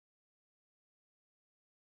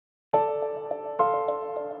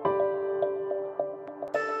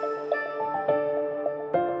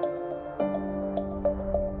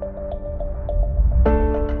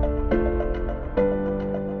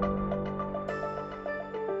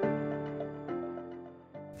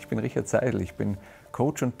bin Richard Seidl. Ich bin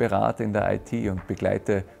Coach und Berater in der IT und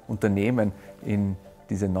begleite Unternehmen in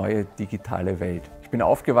diese neue digitale Welt. Ich bin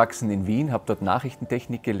aufgewachsen in Wien, habe dort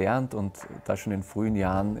Nachrichtentechnik gelernt und da schon in frühen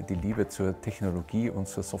Jahren die Liebe zur Technologie und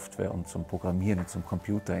zur Software und zum Programmieren und zum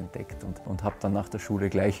Computer entdeckt und habe dann nach der Schule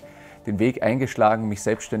gleich den Weg eingeschlagen, mich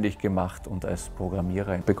selbstständig gemacht und als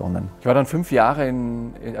Programmierer begonnen. Ich war dann 5 Jahre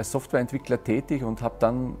als Softwareentwickler tätig und habe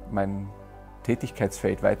dann mein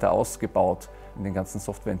Tätigkeitsfeld weiter ausgebaut, in den ganzen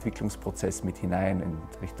Softwareentwicklungsprozess mit hinein, in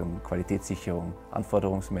Richtung Qualitätssicherung,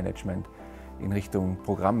 Anforderungsmanagement, in Richtung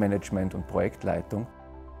Programmmanagement und Projektleitung.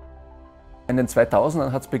 In den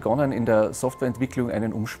 2000ern hat es begonnen, in der Softwareentwicklung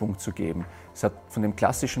einen Umschwung zu geben. Es hat von dem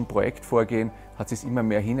klassischen Projektvorgehen hat sich immer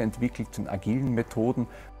mehr hin entwickelt zu agilen Methoden.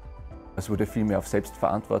 Es wurde viel mehr auf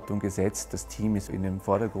Selbstverantwortung gesetzt. Das Team ist in den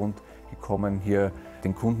Vordergrund gekommen, hier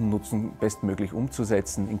den Kundennutzen bestmöglich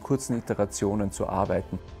umzusetzen, in kurzen Iterationen zu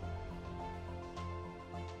arbeiten.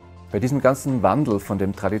 Bei diesem ganzen Wandel von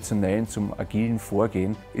dem traditionellen zum agilen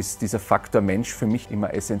Vorgehen ist dieser Faktor Mensch für mich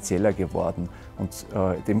immer essentieller geworden. Und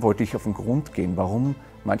dem wollte ich auf den Grund gehen, warum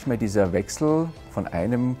manchmal dieser Wechsel von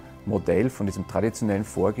einem Modell, von diesem traditionellen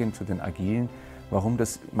Vorgehen zu den agilen, warum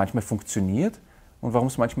das manchmal funktioniert und warum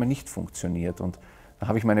es manchmal nicht funktioniert. Und da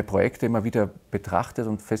habe ich meine Projekte immer wieder betrachtet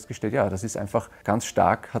und festgestellt, ja, das ist einfach ganz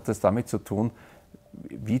stark, hat das damit zu tun,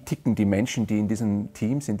 wie ticken die Menschen, die in diesen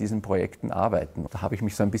Teams, in diesen Projekten arbeiten. Da habe ich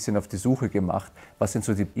mich so ein bisschen auf die Suche gemacht, was sind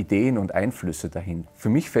so die Ideen und Einflüsse dahin. Für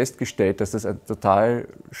mich festgestellt, dass das ein total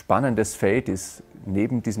spannendes Feld ist,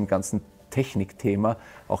 neben diesem ganzen Technikthema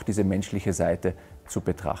auch diese menschliche Seite zu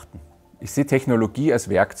betrachten. Ich sehe Technologie als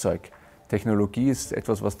Werkzeug. Technologie ist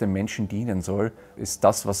etwas, was dem Menschen dienen soll, ist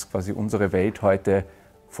das, was quasi unsere Welt heute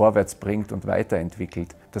vorwärts bringt und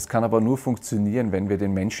weiterentwickelt. Das kann aber nur funktionieren, wenn wir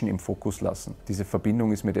den Menschen im Fokus lassen. Diese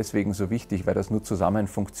Verbindung ist mir deswegen so wichtig, weil das nur zusammen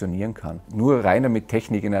funktionieren kann. Nur reiner mit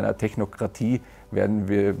Technik in einer Technokratie werden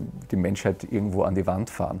wir die Menschheit irgendwo an die Wand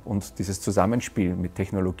fahren. Und dieses Zusammenspiel mit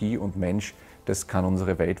Technologie und Mensch, das kann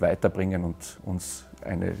unsere Welt weiterbringen und uns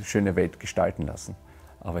eine schöne Welt gestalten lassen.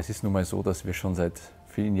 Aber es ist nun mal so, dass wir schon seit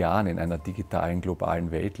vielen Jahren in einer digitalen,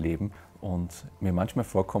 globalen Welt leben und mir manchmal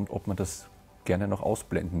vorkommt, ob man das gerne noch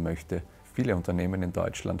ausblenden möchte. Viele Unternehmen in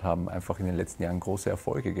Deutschland haben einfach in den letzten Jahren große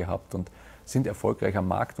Erfolge gehabt und sind erfolgreich am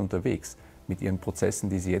Markt unterwegs mit ihren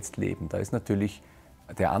Prozessen, die sie jetzt leben. Da ist natürlich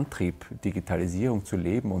der Antrieb, Digitalisierung zu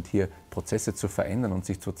leben und hier Prozesse zu verändern und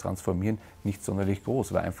sich zu transformieren, nicht sonderlich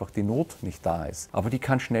groß, weil einfach die Not nicht da ist. Aber die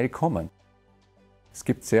kann schnell kommen. Es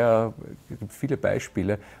gibt viele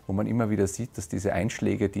Beispiele, wo man immer wieder sieht, dass diese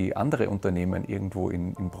Einschläge, die andere Unternehmen irgendwo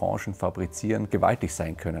in Branchen fabrizieren, gewaltig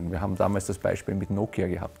sein können. Wir haben damals das Beispiel mit Nokia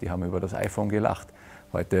gehabt, die haben über das iPhone gelacht.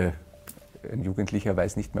 Heute ein Jugendlicher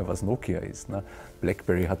weiß nicht mehr, was Nokia ist.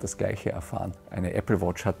 BlackBerry hat das Gleiche erfahren. Eine Apple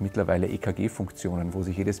Watch hat mittlerweile EKG-Funktionen, wo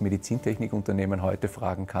sich jedes Medizintechnikunternehmen heute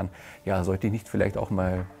fragen kann, ja, sollte ich nicht vielleicht auch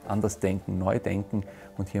mal anders denken, neu denken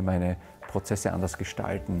und hier meine Prozesse anders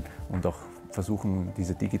gestalten und auch versuchen,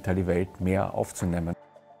 diese digitale Welt mehr aufzunehmen.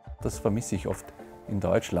 Das vermisse ich oft in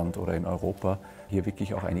Deutschland oder in Europa, hier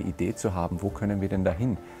wirklich auch eine Idee zu haben, wo können wir denn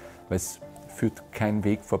dahin? Weil es führt kein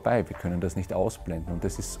Weg vorbei, wir können das nicht ausblenden. Und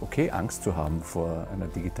es ist okay, Angst zu haben vor einer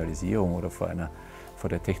Digitalisierung oder vor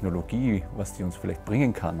der Technologie, was die uns vielleicht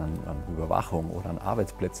bringen kann an Überwachung oder an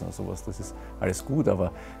Arbeitsplätzen oder sowas. Das ist alles gut,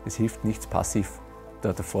 aber es hilft nichts, passiv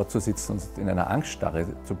davor zu sitzen und in einer Angststarre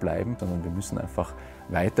zu bleiben, sondern wir müssen einfach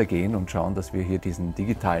weitergehen und schauen, dass wir hier diesen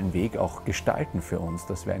digitalen Weg auch gestalten für uns,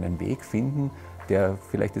 dass wir einen Weg finden, der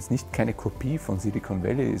vielleicht jetzt nicht keine Kopie von Silicon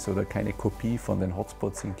Valley ist oder keine Kopie von den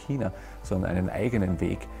Hotspots in China, sondern einen eigenen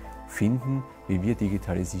Weg finden, wie wir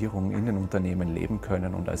Digitalisierung in den Unternehmen leben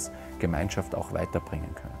können und als Gemeinschaft auch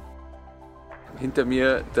weiterbringen können. Hinter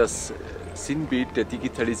mir das Sinnbild der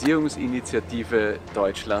Digitalisierungsinitiative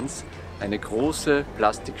Deutschlands, eine große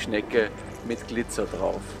Plastikschnecke mit Glitzer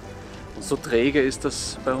drauf. Und so träge ist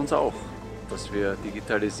das bei uns auch, dass wir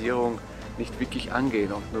Digitalisierung nicht wirklich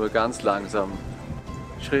angehen und nur ganz langsam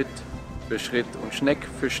Schritt für Schritt und Schneck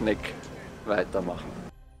für Schneck weitermachen.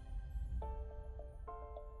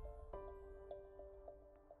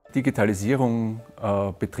 Digitalisierung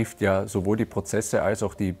betrifft ja sowohl die Prozesse als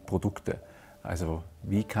auch die Produkte. Also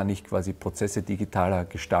wie kann ich quasi Prozesse digitaler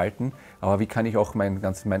gestalten, aber wie kann ich auch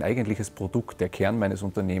mein eigentliches Produkt, der Kern meines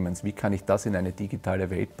Unternehmens, wie kann ich das in eine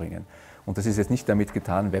digitale Welt bringen? Und das ist jetzt nicht damit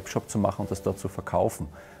getan, einen Webshop zu machen und das dort zu verkaufen,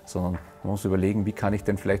 sondern man muss überlegen, wie kann ich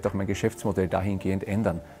denn vielleicht auch mein Geschäftsmodell dahingehend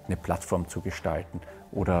ändern, eine Plattform zu gestalten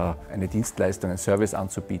oder eine Dienstleistung, einen Service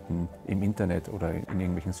anzubieten im Internet oder in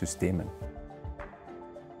irgendwelchen Systemen.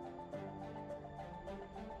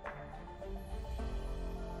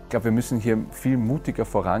 glaube, wir müssen hier viel mutiger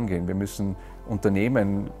vorangehen. Wir müssen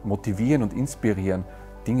Unternehmen motivieren und inspirieren,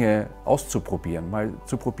 Dinge auszuprobieren. Mal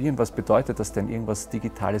zu probieren, was bedeutet das denn, irgendwas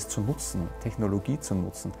Digitales zu nutzen, Technologie zu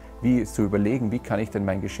nutzen. Wie zu überlegen, wie kann ich denn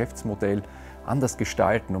mein Geschäftsmodell anders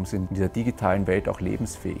gestalten, um es in dieser digitalen Welt auch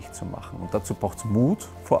lebensfähig zu machen. Und dazu braucht es Mut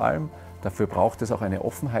vor allem. Dafür braucht es auch eine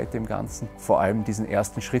Offenheit im Ganzen, vor allem diesen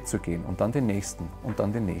ersten Schritt zu gehen und dann den nächsten und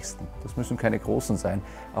dann den nächsten. Das müssen keine großen sein,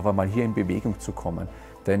 aber mal hier in Bewegung zu kommen.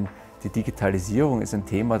 Denn die Digitalisierung ist ein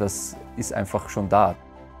Thema, das ist einfach schon da.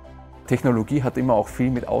 Technologie hat immer auch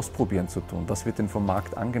viel mit Ausprobieren zu tun. Was wird denn vom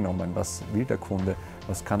Markt angenommen? Was will der Kunde?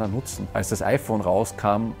 Was kann er nutzen? Als das iPhone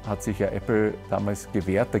rauskam, hat sich ja Apple damals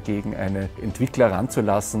gewehrt dagegen, eine Entwickler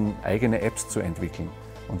ranzulassen, eigene Apps zu entwickeln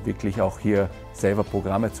und wirklich auch hier selber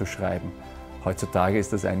Programme zu schreiben. Heutzutage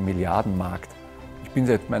ist das ein Milliardenmarkt. Ich bin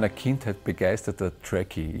seit meiner Kindheit begeisterter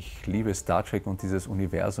Trekkie. Ich liebe Star Trek und dieses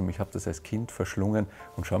Universum. Ich habe das als Kind verschlungen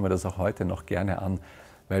und schaue mir das auch heute noch gerne an.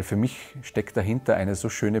 Weil für mich steckt dahinter eine so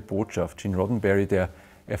schöne Botschaft. Gene Roddenberry, der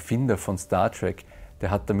Erfinder von Star Trek,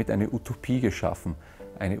 der hat damit eine Utopie geschaffen.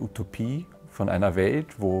 Eine Utopie von einer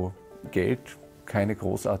Welt, wo Geld keine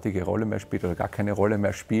großartige Rolle mehr spielt oder gar keine Rolle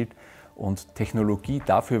mehr spielt und Technologie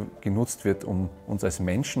dafür genutzt wird, um uns als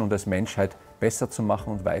Menschen und als Menschheit besser zu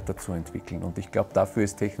machen und weiterzuentwickeln. Und ich glaube, dafür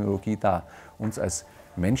ist Technologie da, uns als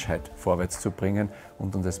Menschheit vorwärts zu bringen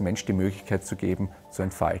und uns als Mensch die Möglichkeit zu geben, zu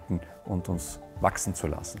entfalten und uns wachsen zu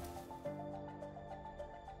lassen.